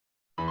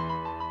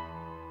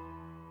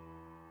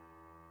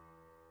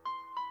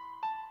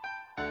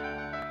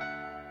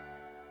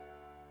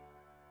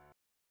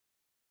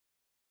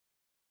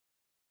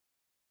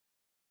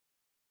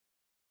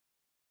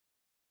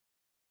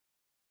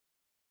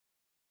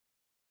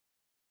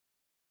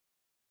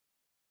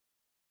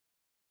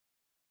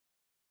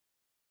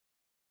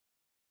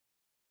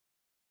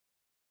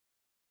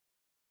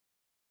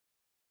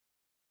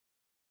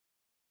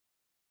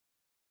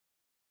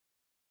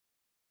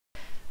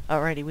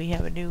Alrighty, we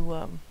have a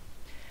new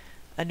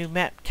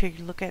map to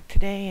look at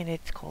today, and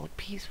it's called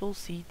Peaceful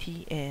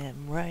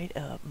CTM. Right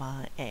up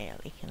my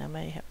alley. And I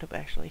may have to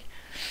actually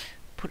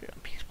put it on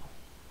peaceful.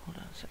 Hold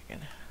on a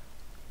second.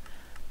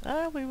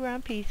 Oh, we were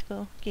on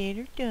peaceful. Get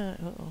her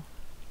done.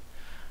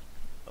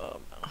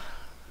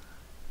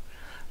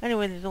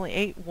 Anyway, there's only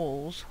 8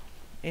 wolves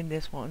in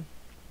this one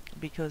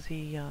because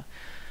he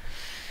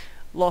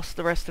lost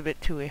the rest of it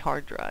to a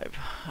hard drive.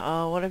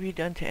 What have you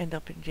done to end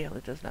up in jail?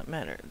 It does not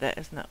matter. That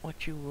is not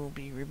what you will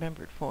be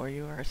remembered for.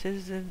 You are a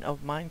citizen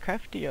of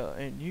Minecraftia,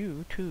 and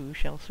you too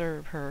shall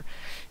serve her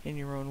in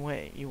your own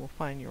way. You will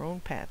find your own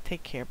path.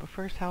 Take care. But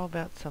first, how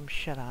about some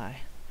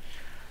shut-eye?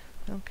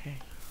 Okay.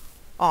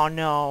 Oh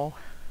no.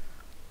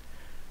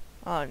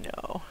 Oh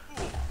no.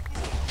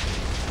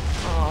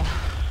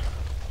 Oh.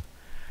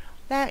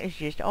 That is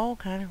just all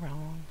kind of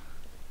wrong.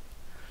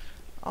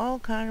 All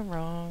kind of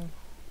wrong.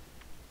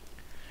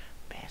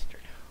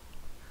 Bastard.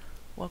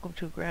 Welcome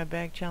to Grab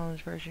Bag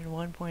Challenge version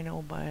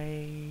 1.0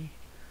 by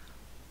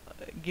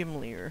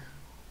Gimlear.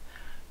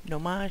 No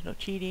mods, no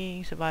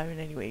cheating, survive in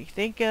any way you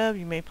think of.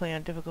 You may play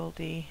on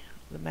difficulty.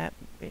 The map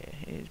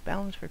is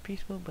balanced for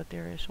peaceful, but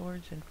there are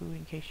swords and food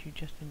in case you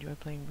just enjoy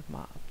playing with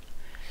mobs.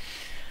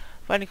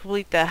 Find and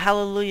complete the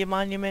Hallelujah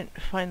Monument.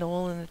 Find the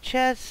wool in the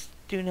chest.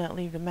 Do not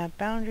leave the map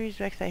boundaries.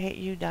 Vex, I hate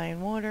you. Die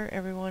in water.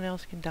 Everyone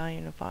else can die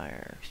in a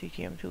fire.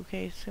 CTM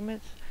 2K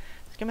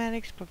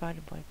schematics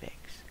provided by Vex.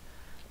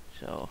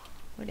 So,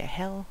 what the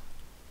hell?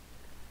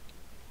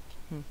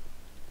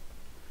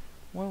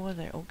 Where was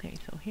I? Okay,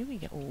 so here we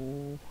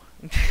go.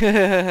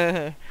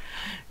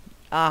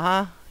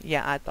 Uh-huh.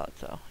 Yeah, I thought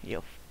so.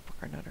 You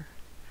fucker nutter.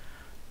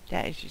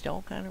 That is just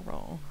all kind of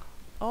wrong.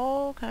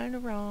 All kind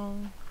of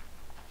wrong.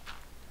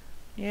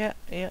 Yeah.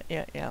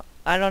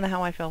 I don't know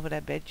how I fell for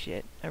that bed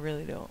shit. I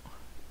really don't.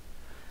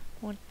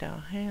 What the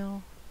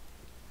hell?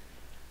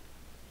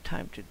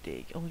 Time to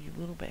dig. Oh, you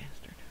little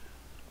bastard.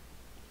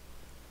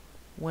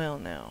 Well,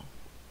 now.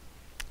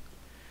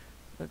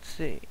 Let's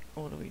see.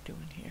 What are we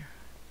doing here?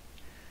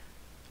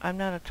 I'm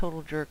not a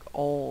total jerk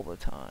all the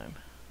time.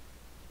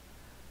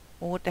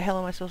 Well, what the hell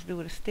am I supposed to do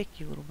with a stick,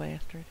 you little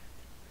bastard?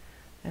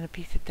 And a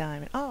piece of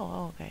diamond.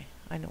 Oh, okay.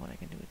 I know what I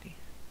can do with these.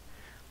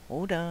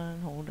 Hold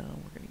on. We're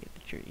going to get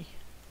the tree.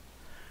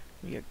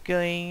 We are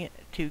going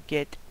to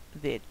get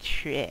the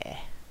tree.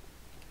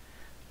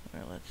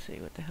 Alright, let's see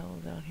what the hell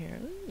is out here.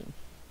 Ooh.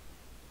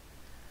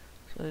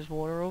 So there's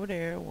water over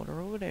there.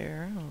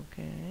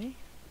 Okay.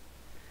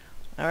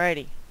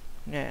 Alrighty.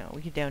 Now,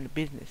 we get down to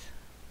business.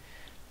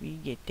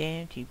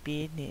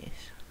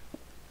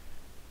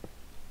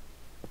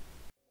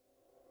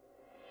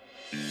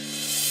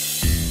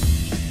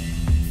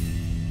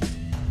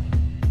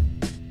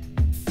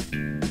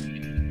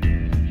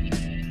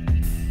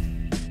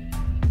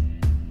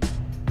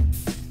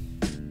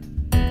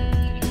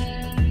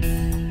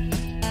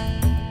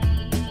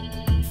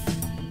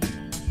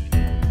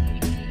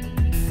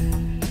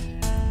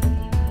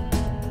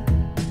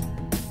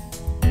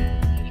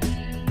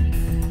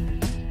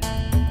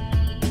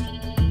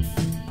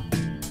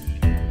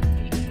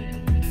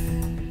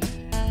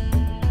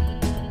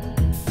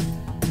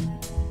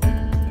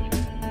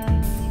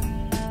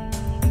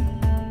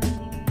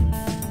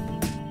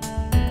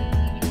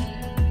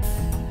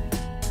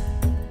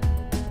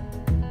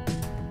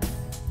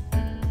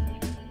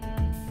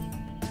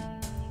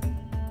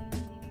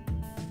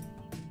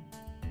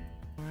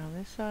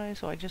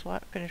 So I just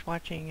finished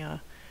watching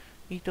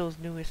Ito's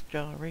newest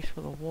Race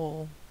for the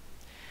Wool.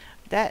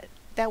 That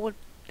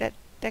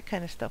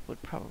kind of stuff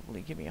would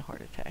probably give me a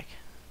heart attack.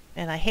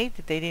 And I hate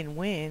that they didn't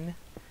win.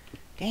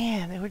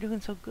 Damn, they were doing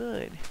so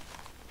good.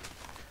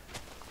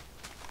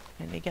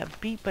 And they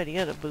got beat by the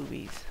other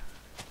boobies.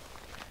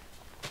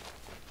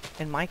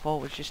 And Michael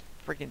was just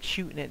freaking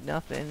shooting at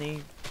nothing.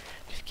 He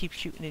just keeps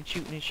shooting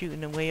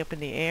and way up in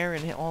the air,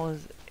 and all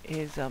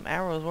his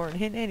arrows weren't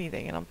hitting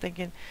anything. And I'm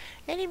thinking,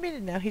 any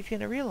minute now he's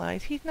gonna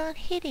realize he's not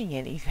hitting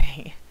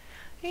anything.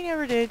 He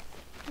never did.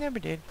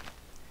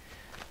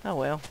 Oh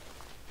well.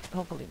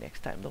 Hopefully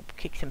next time they'll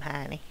kick some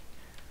honey.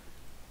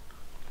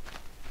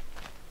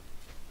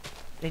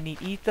 They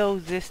need Etho,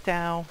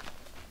 Zistow,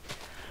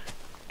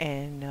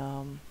 and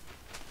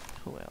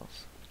who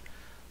else?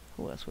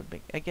 Who else would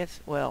be? I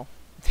guess, well,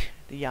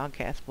 the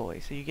Yogcast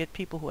boys. So you get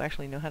people who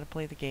actually know how to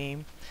play the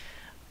game,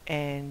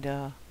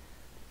 and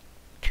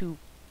 2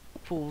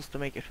 fools to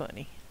make it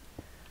funny.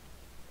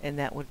 And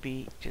that would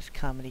be just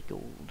comedy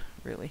gold,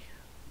 really.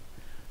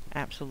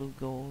 Absolute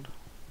gold.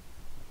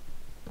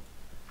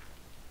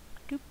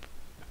 Doop.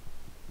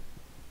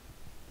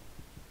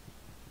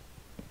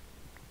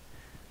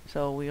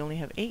 So we only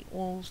have 8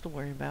 wolves to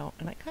worry about,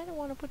 and I kind of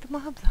want to put the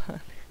mobs on.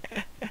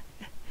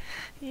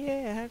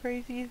 Yeah, how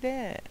crazy is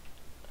that?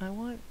 I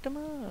want the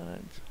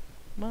mobs.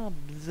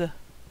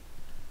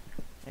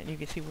 And you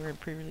can see we're in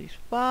pre-release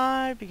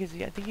 5 because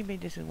I think he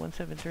made this in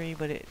 1.7.3,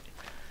 but it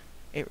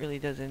really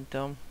doesn't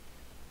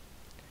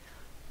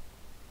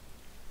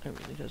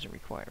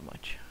require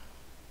much.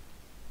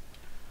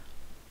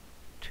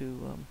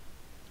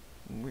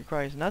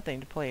 Requires nothing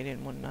to play it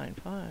in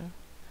 1.9.5.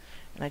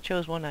 And I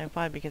chose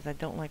 195 because I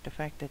don't like the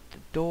fact that the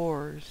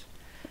doors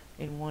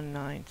in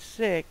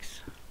 196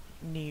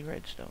 need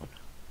redstone.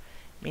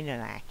 Me no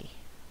likey.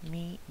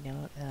 Me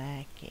no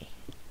likey.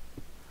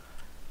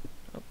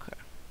 Okay.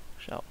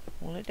 So,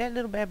 we'll let that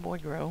little bad boy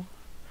grow.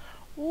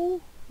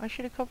 Ooh, I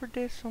should have covered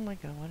this. Oh my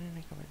god, why didn't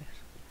I cover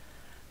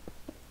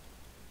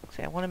this?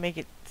 See, I want to make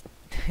it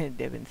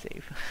Devin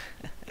safe.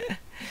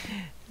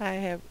 I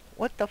have...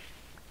 What the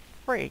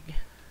frig?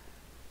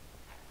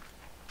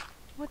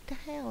 What the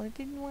hell? It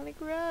didn't want to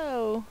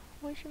grow.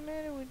 What's the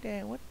matter with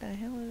that? What the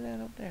hell is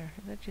that up there?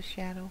 Is that just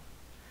shadow?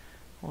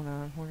 Hold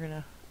on, we're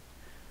gonna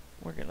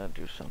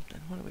do something.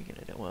 What are we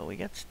gonna do? Well, we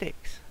got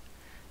sticks.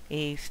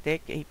 A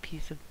stick, a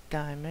piece of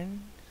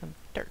diamond, some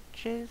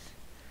torches.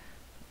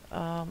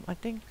 I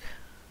think,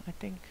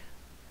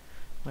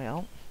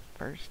 well,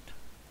 first,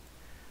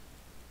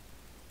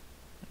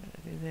 I'm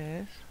gonna do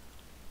this.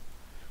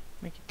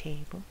 Make a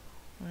table,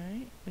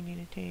 right? We need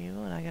a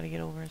table, and I gotta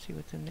get over and see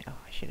what's in there. Oh,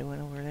 I should have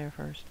went over there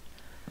first.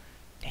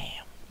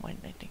 Damn, why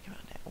didn't I think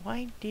about that?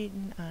 Why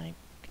didn't I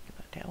think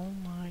about that? Oh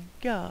my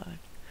god.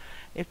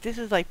 If this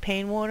is like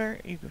pain water,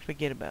 you can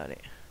forget about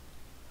it.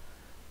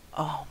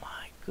 Oh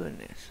my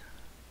goodness.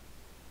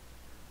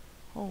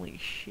 Holy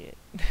shit.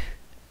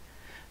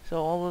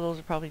 So all of those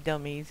are probably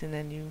dummies, and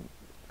then you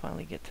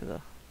finally get to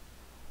the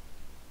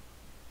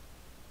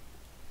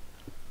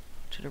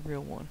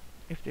real one,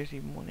 if there's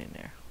even one in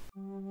there.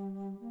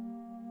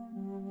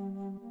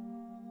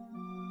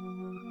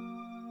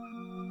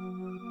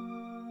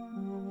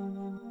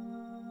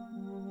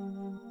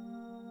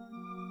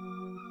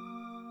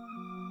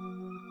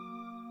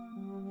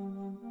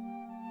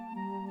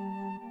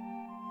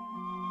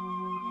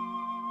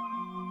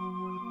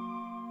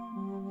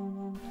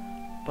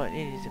 But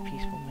it is a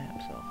peaceful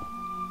map, so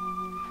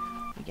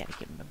we gotta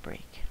give him a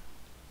break.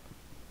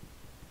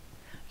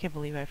 I can't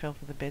believe I fell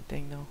for the bed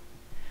thing, though.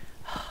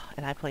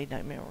 And I played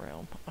Nightmare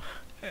Realm.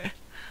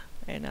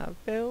 And I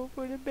fell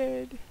for the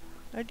bed.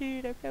 I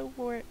did, I fell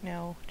for it.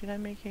 Now, did I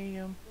make a,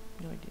 no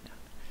I did not.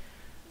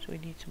 So we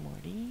need some more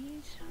of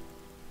these.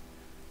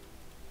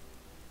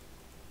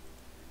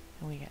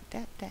 And we got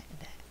that, that, and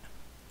that.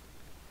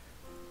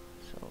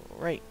 So,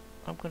 right,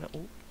 I'm gonna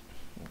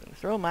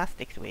throw my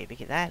sticks away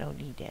because I don't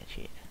need that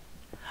shit.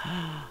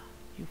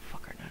 You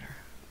fucker nutter.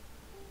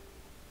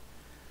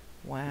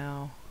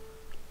 Wow.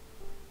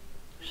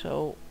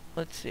 So,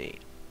 let's see.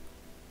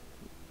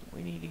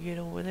 We need to get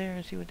over there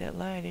and see what that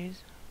light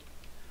is.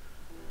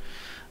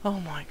 Oh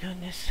my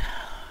goodness.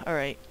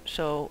 Alright,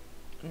 so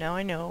now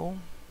I know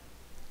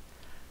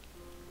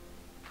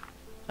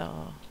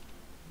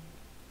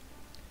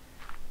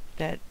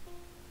that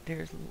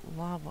there's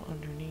lava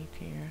underneath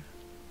here.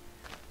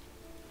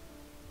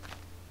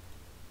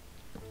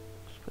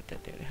 Let's put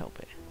that there to help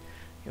it.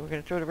 Okay, we're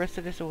gonna throw the rest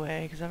of this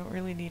away because I don't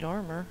really need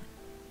armor.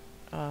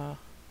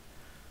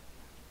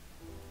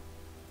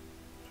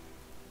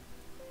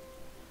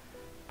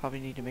 Probably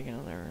need to make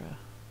another,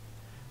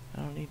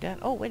 I don't need that.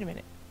 Oh, wait a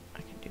minute. I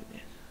can do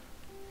this.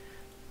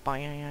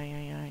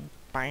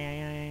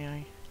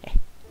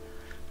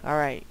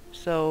 Alright,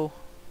 so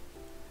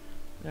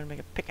I'm gonna make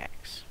a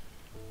pickaxe.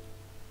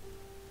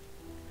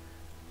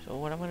 So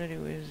what I'm gonna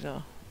do is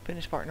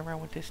finish farting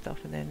around with this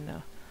stuff and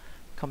then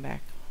come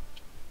back.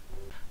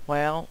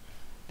 Well,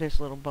 this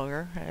little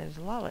bugger has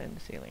lava in the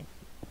ceiling.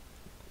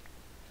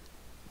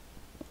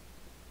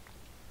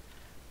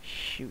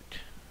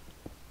 Shoot.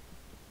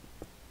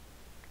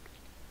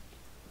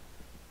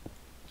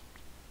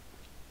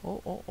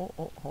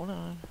 Oh, hold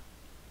on.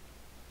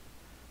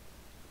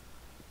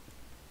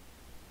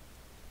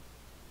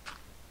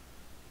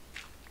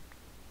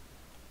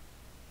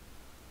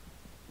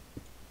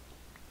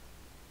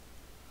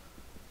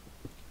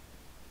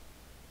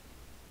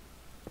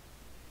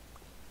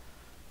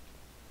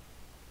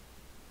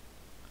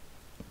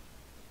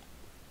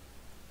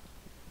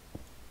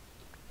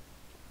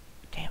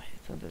 Damn it,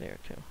 it's under there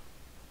too.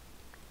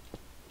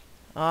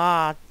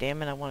 Ah,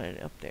 damn it, I wanted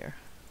it up there.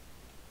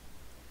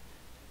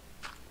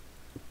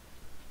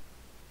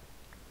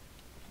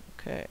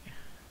 Okay.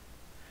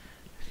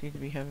 Seem to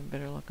be having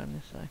better luck on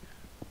this side.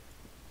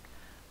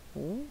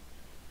 Ooh.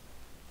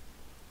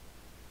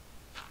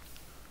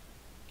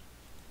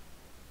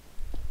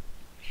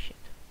 Shit.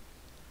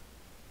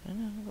 I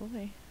know, go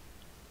away.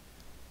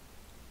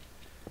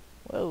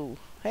 Whoa,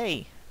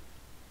 hey!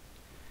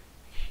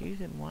 Excuse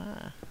me,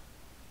 why?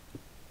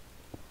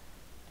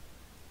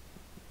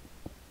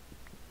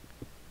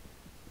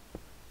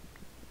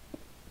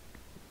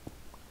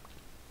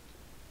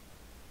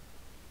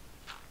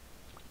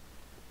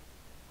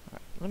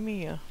 Let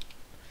me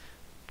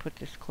put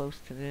this close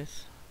to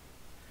this.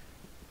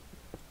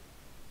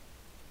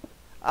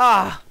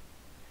 Ah!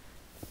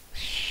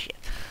 Shit.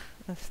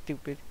 That's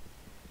stupid.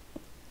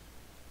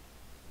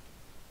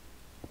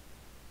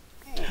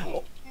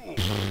 Oh.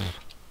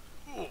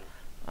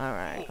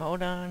 Alright,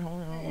 hold on.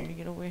 Let me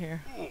get over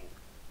here.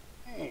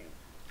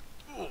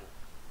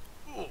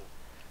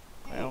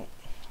 Well,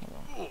 hold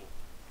on.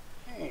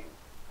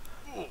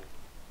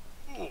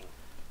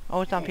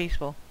 Oh, it's not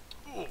peaceful.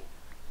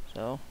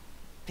 So,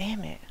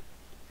 damn it.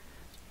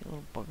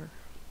 little bugger.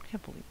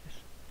 Can't believe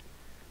this.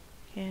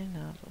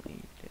 Cannot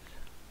believe this.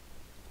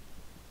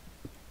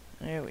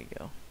 There we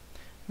go.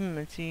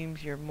 It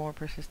seems you're more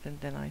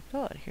persistent than I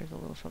thought. Here's a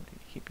little something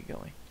to keep you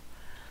going.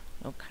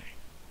 Okay.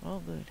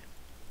 Well, good.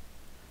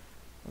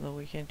 Although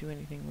we can't do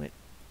anything with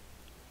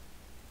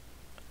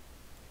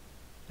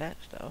that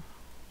stuff.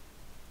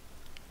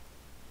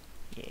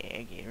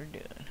 Yeah, get her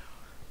done.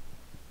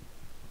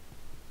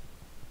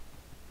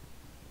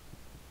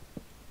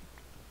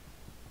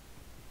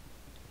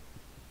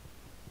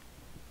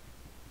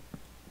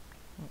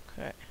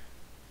 Okay.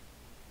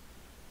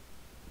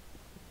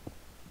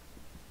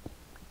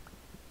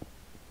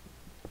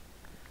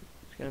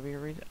 There's gotta be a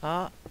reason.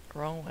 Ah,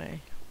 wrong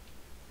way.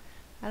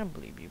 I don't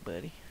believe you,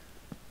 buddy.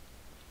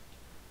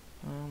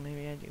 Well,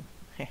 maybe I do.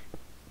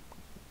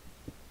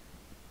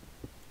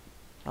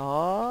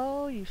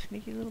 Oh, you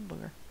sneaky little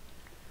booger.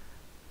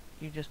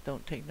 You just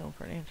don't take no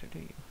for an answer, do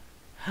you?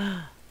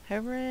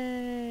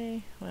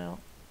 Hooray! Well,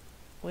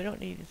 we don't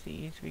need the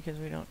seeds because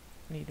we don't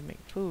need to make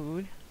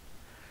food.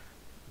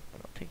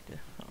 But I'll take the...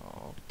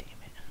 Oh, damn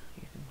it.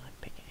 Using my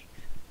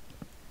pickaxe.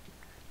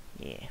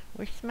 Yeah,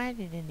 we're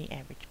smarter than the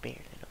average bear,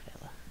 little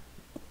fella.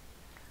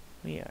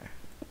 We are.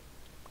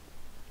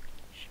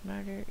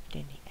 Smarter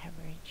than the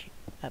average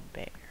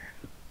bear.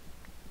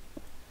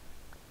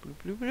 Bloop,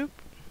 bloop, bloop.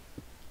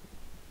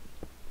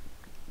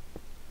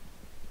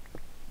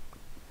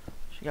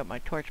 She got my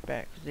torch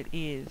back because it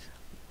is.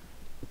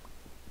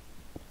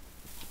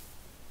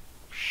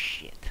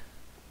 Shit.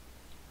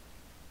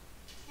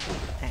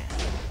 Ah.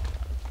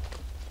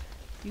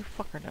 You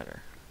fucker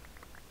nutter.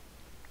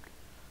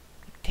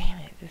 Damn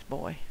it, this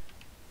boy.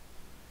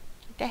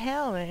 What the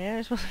hell, man?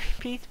 It's supposed to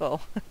be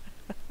peaceful.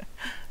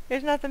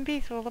 There's nothing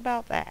peaceful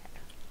about that.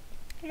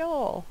 At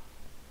all.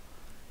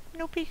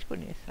 No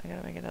peacefulness. I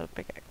gotta make another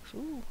pickaxe.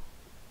 Ooh.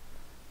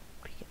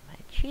 Pick up my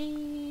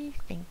cheese.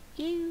 Thank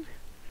you.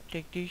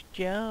 Take this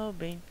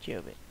job and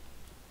job it.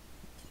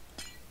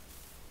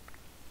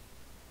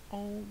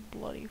 Oh,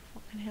 bloody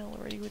fucking hell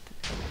already with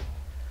this.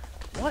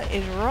 What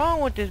is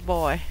wrong with this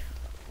boy?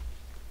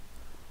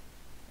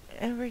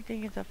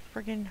 Everything is a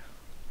friggin'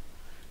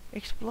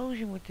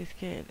 explosion with this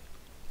kid.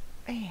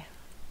 Man.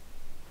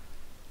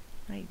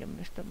 I need to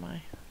messed up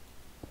my...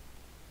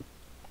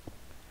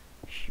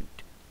 Shoot.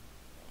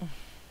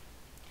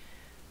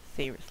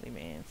 Seriously,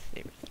 man.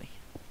 Seriously.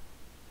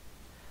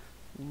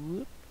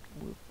 Whoop,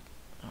 whoop.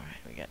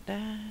 Alright, we got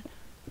that.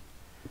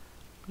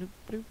 Bloop,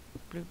 bloop,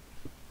 bloop.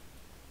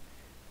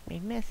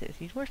 Made messes.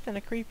 He's worse than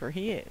a creeper.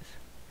 He is.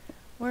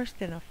 Worse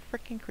than a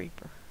frickin'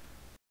 creeper.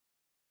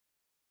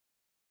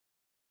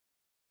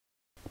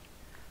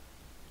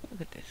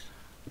 Look at this.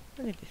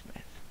 Look at this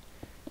mess.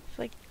 It's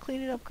like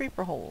cleaning up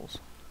creeper holes.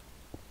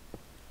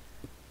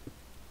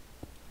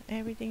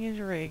 Everything is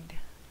rigged.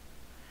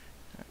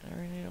 I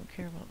really don't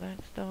care about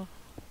that stuff.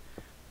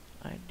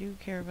 I do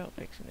care about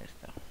fixing this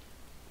stuff.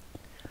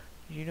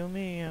 You know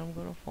me, I'm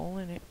gonna fall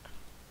in it.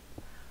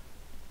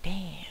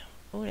 Damn.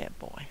 Oh, that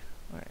boy.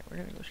 Alright, we're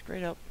gonna go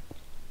straight up.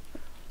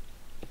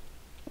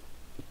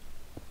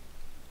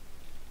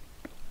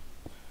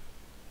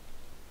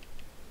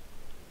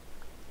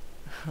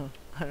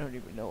 I don't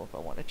even know if I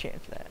want to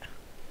chance that.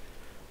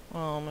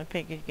 Oh, my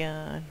pig is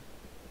gone.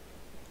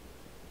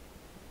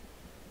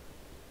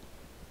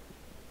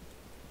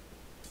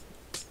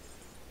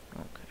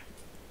 Okay.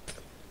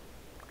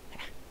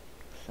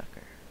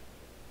 Sucker.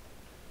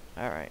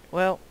 Alright,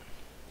 well.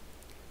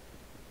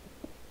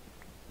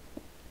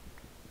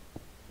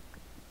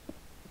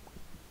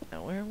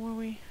 Now, where were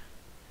we?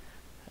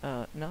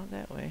 Not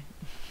that way.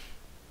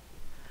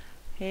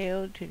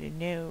 Hell to the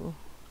no.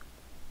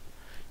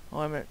 Oh,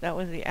 I mean, that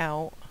was the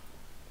out.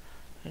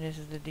 And this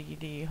is the diggy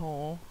diggy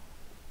hole.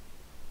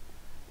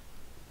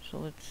 So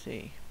let's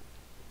see.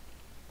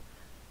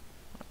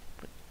 I'll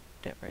put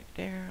that right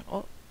there.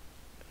 Oh,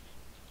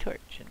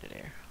 torch into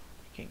there.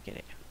 You can't get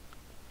it.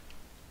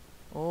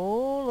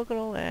 Oh, look at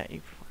all that,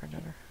 you fucker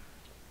nutter.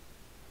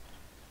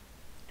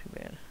 Too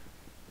bad.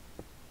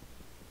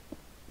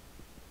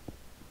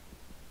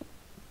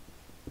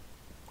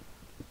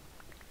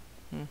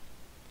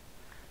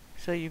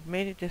 So you've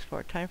made it this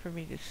far. Time for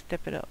me to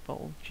step it up.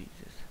 Oh,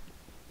 Jesus.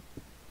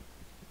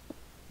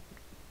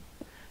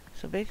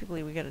 So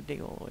basically we gotta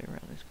dig all the way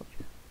around this place.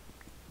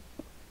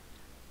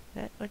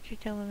 That what you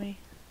telling me,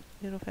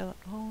 little fella?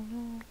 Oh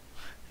no.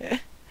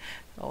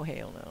 Oh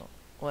hell no.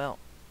 Well,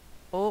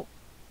 oh,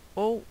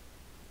 oh.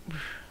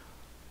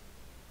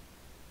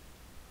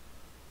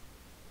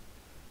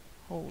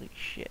 Holy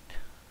shit.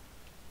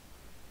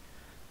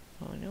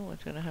 Oh, I know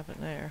what's gonna happen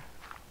there.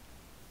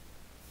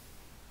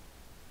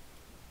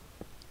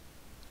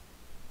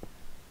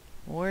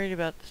 I'm worried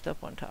about the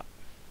stuff on top.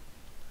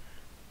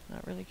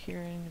 Not really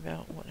caring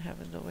about what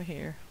happens over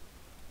here.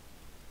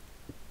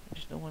 I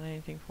just don't want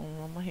anything falling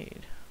on my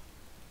head.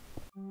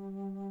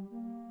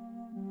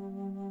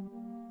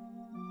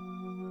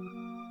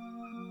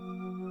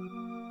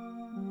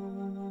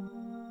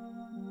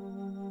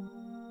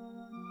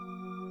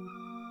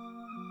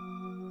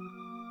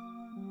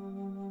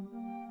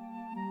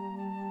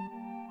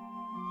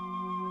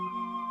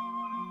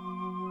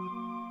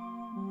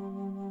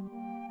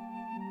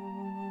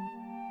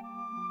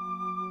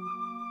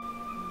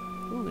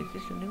 is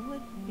this a new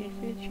one? Yes,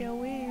 it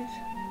sure is.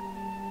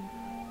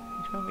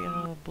 There's probably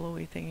another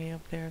blowy thingy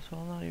up there, so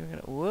I'm not even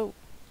gonna... Whoa!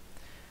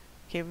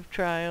 Cave of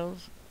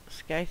Trials,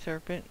 Sky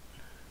Serpent,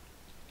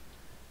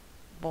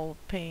 Ball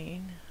of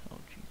Pain. Oh,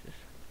 Jesus.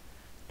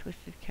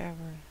 Twisted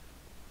Cavern.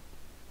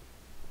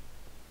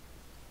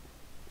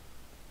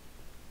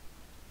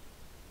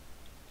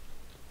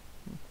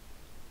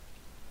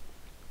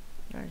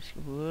 Nice.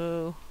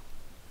 Whoa.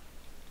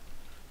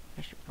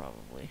 I should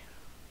probably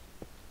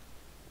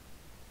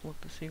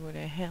look to see where the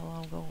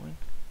hell I'm going.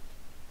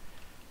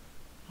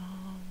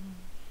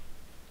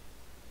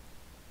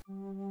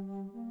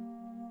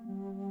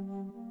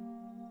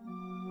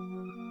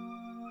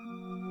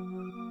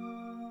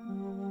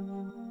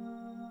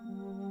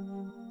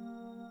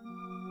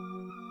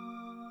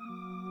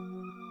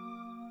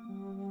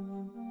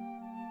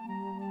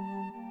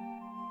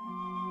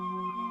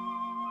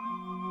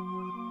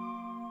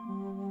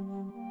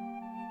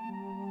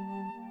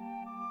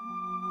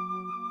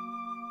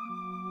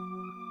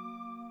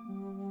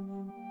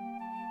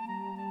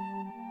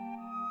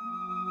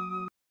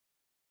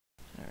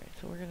 Alright,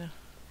 so we're gonna...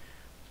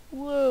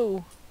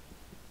 Whoa!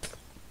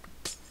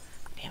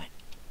 Damn it.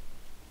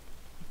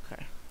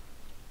 Okay.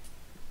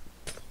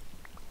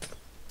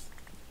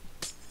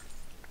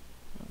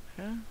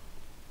 Okay.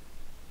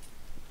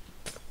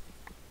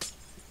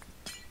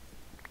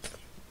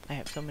 I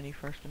have so many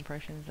first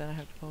impressions that I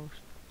have to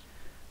post.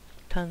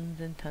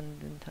 Tons and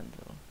tons and tons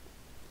of them.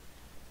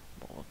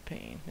 Ball of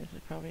Pain. This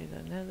is probably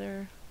the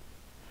nether.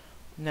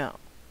 No.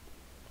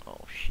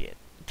 Oh shit.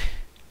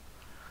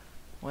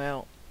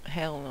 Well,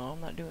 hell no, I'm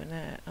not doing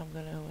that. I'm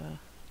gonna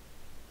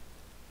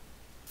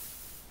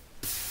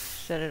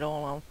set it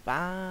all on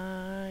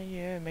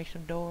fire, make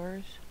some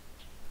doors.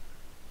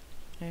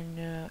 And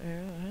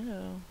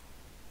hello.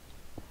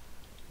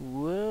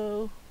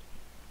 Whoa.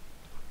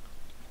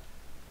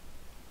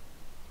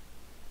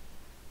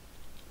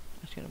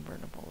 It's gonna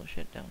burn up all the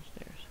shit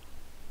downstairs.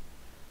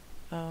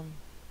 No.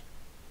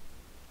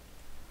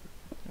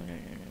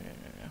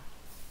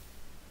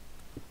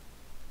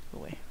 Go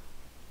away.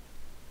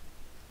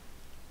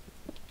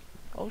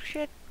 Oh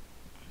shit.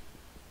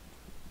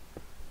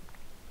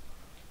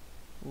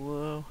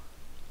 Whoa.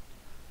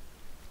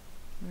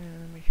 Yeah,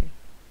 let me see.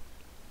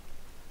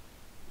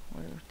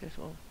 What is this?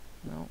 Oh,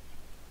 no.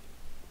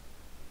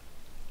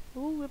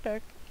 Ooh, we're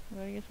back. I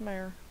gotta get some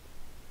air.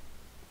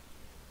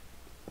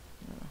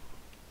 No.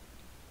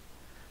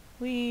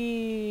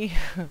 Whee!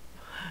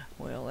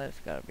 Well, that's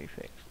gotta be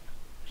fixed.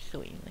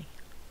 Sweetly.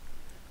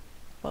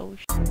 Oh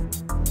shit.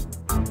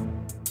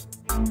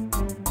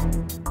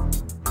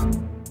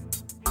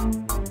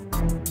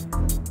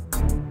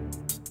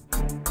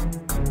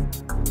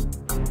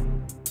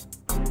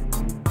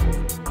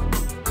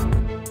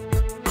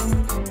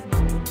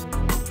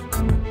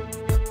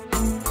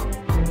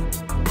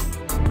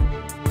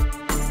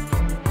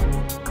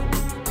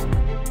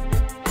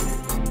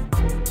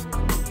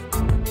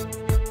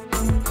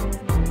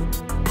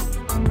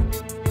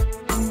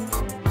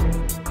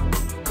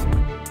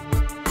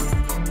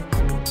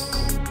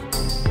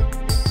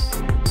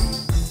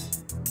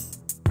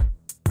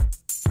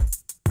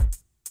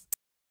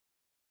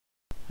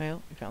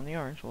 Well, we found the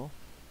orange wool.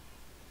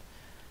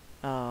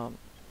 Let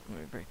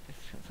me break this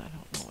since I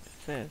don't know what it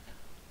says.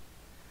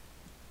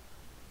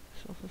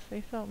 It's supposed to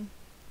say something?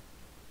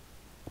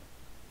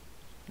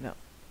 No.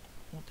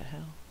 What the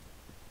hell?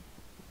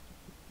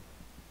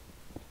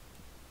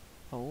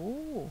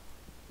 Oh!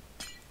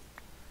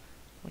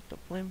 What the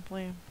flim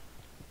flam?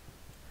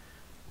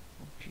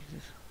 Oh,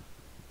 Jesus.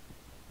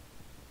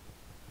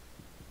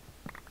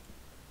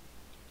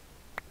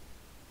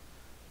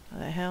 How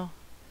the hell?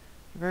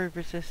 Very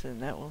persistent,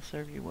 that will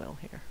serve you well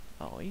here.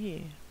 Oh yeah.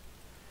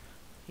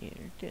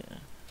 Here, done.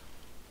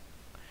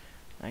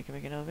 I can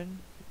make an oven.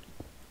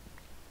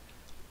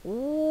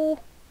 Ooh!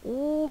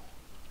 Ooh!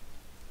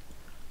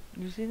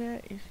 You see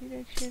that? You see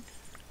that shit?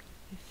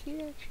 You see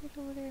that shit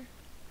over there?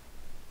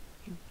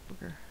 You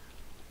booger.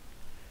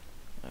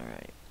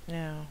 Alright,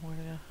 now we're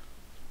gonna...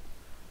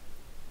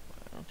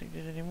 I don't think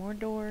there's any more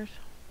doors.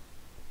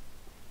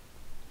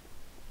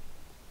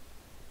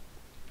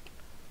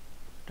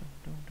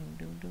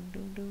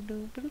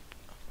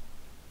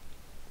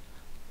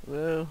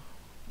 Whoa.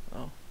 Oh.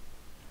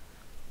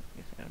 I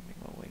guess I gotta make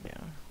my way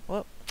down.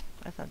 Whoa.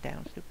 That's not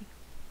down, stupid.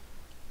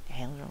 The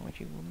hell's wrong with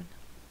you, woman?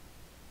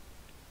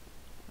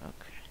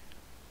 Okay.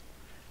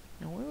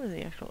 Now, where was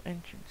the actual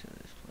entrance of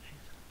this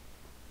place?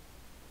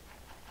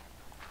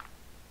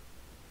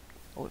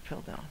 Oh, it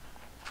fell down.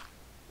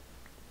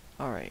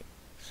 Alright.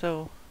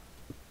 So,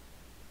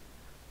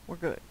 we're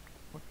good.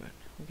 We're good.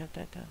 We got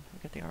that done. We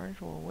got the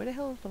orange wool. Where the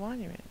hell is the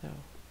monument,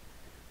 though?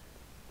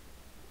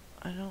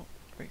 I don't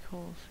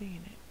recall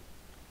seeing it.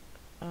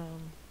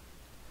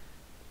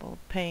 Ball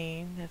of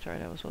Pain. That's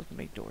right, I was supposed to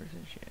make doors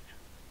and shit.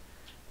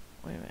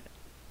 Wait a minute.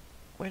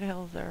 Where the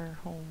hell is our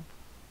home?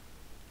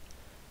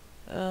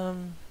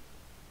 No.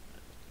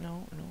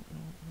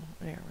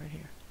 There, right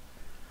here.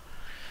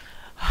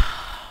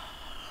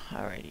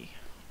 Alrighty.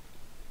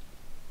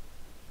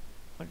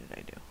 What did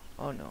I do?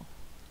 Oh no.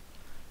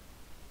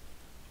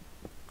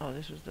 Oh,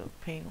 this was the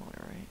pain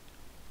water, right?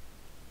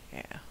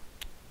 Yeah.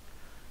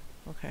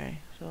 Okay,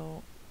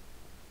 so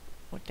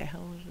what the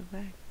hell is the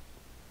back?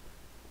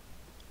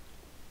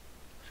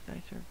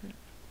 Sky Serpent.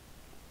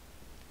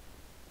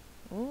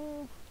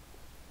 Ooh.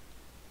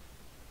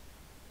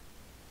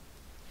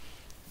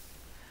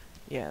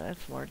 Yeah,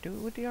 that's smart. Do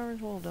it with the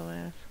orange wool,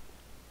 dumbass.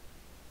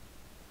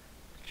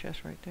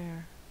 Chest right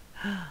there.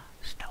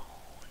 Stone.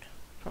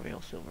 Probably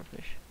all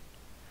silverfish.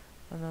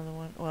 Another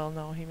one. Well,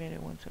 no, he made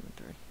it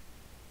 173.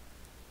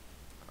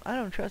 I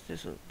don't trust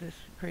this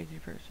crazy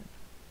person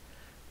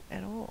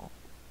at all.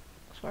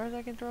 As far as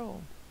I can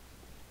throw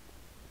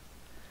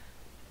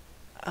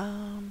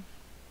him.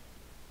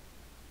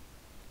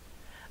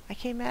 I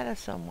came out of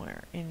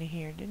somewhere in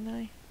here, didn't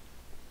I?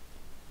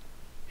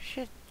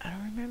 Shit, I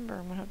don't remember.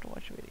 I'm gonna have to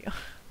watch a video.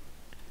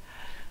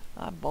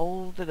 I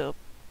bowled it up.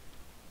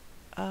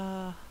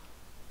 How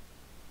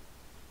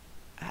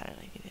did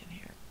I get in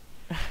here?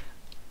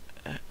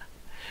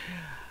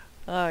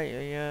 Oh,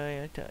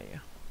 yeah, I tell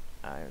you.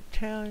 I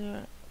tell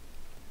you.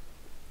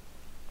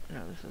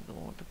 No, this is the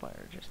one with the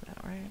fire just now,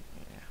 right?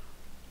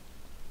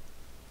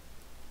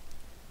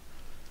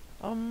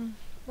 Yeah.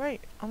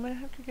 Right. I'm gonna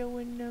have to go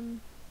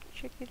and,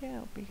 check it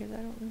out because I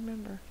don't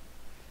remember.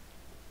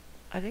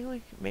 I think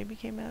we maybe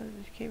came out of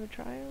this Cave of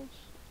Trials.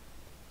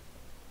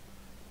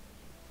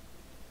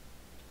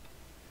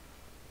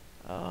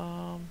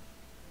 No.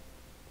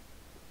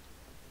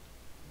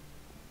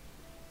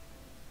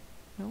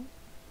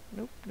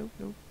 Nope.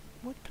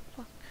 What the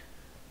fuck?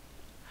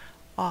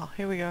 Ah,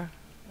 here we are.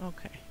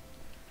 Okay.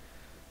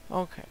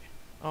 Okay.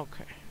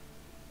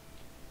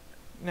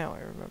 Now I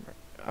remember.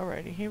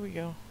 Alrighty, here we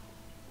go.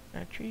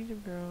 Our trees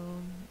have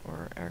grown,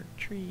 or our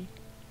tree.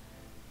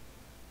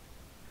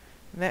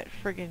 And that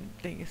friggin'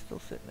 thing is still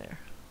sitting there.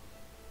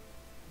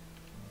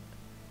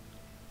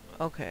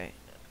 Okay.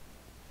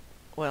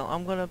 Well,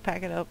 I'm gonna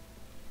pack it up,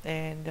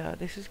 and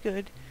this is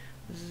good.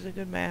 This is a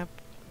good map.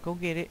 Go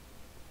get it,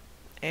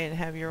 and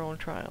have your own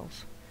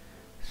trials.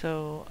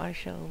 So I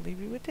shall leave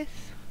you with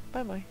this.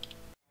 Bye bye.